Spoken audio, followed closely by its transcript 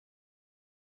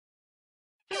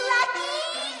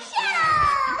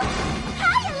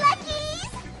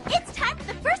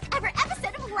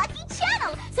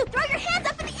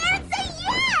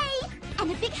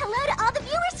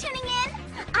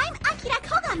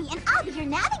your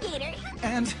navigator.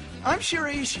 And I'm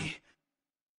Shiraishi.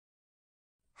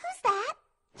 Who's that?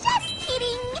 Just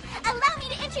kidding! Allow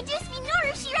me to introduce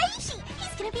Minoru Shiraishi.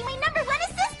 He's gonna be my ¡1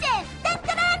 assistant. Dun,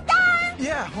 dun, dun, dun.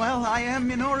 Yeah, well, I am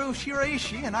Minoru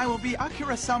Shiraishi, and I will be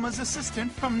Akira-sama's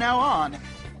assistant from now on.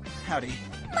 Howdy.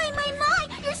 My,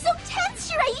 you're so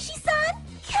tense, Shiraishi-san.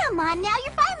 Come on now,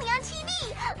 you're finally on TV.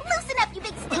 Loosen up, you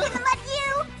big stick in the mud,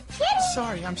 you. Kidding.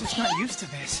 Sorry, I'm just not used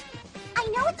to this. I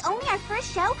know it's only our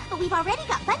first show, but we've already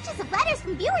got bunches of letters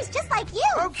from viewers just like you.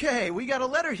 Okay, we got a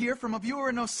letter here from a viewer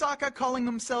in Osaka calling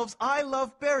themselves I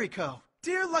Love Berryco.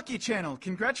 Dear Lucky Channel,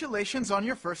 congratulations on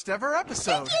your first ever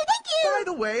episode. Thank you! By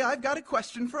the way, I've got a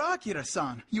question for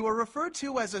Akira-san. You are referred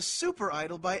to as a super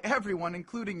idol by everyone,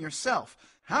 including yourself.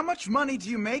 How much money do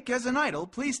you make as an idol?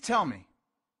 Please tell me.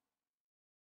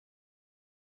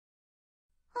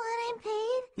 What I'm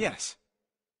paid? Yes.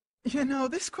 You know,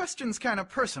 this question's kind of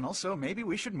personal, so maybe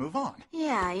we should move on.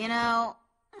 Yeah, you know,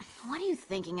 what are you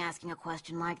thinking asking a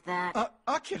question like that?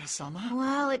 Akira-sama?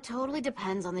 Well, it totally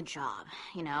depends on the job.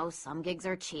 You know, some gigs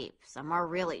are cheap, some are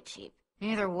really cheap.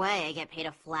 Either way, I get paid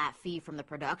a flat fee from the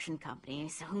production company,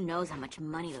 so who knows how much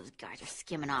money those guys are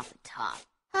skimming off the top.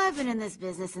 I've been in this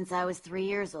business since I was 3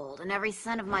 years old, and every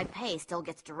cent of my pay still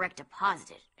gets direct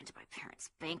deposited into my parents'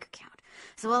 bank account.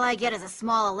 So all I get is a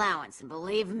small allowance, and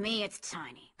believe me, it's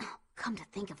tiny. Come to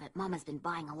think of it, Mama's been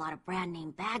buying a lot of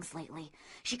brand-name bags lately.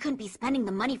 She couldn't be spending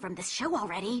the money from this show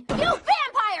already. You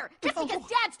vampire! Just because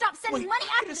Dad stopped sending money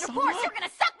after the divorce, you're gonna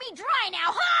suck me dry now,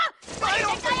 huh? I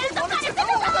don't think I want to know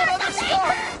about other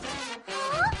stuff!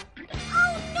 Huh?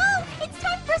 Oh no! It's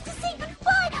time for us to say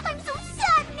goodbye! I'm so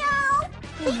sad now!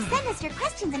 Please send us your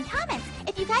questions and comments.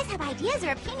 If you guys have ideas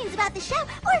or opinions about the show,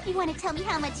 or if you want to tell me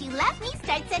how much you love me,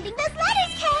 start sending those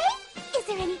letters, Kay! Is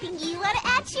there anything you want to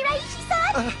add,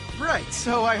 Shiraishi-san? Right,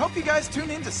 so I hope you guys tune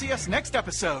in to see us next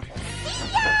episode.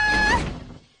 See ya!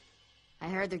 I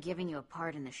heard they're giving you a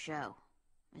part in the show.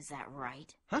 Is that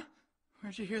right? Huh?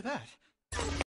 Where'd you hear that?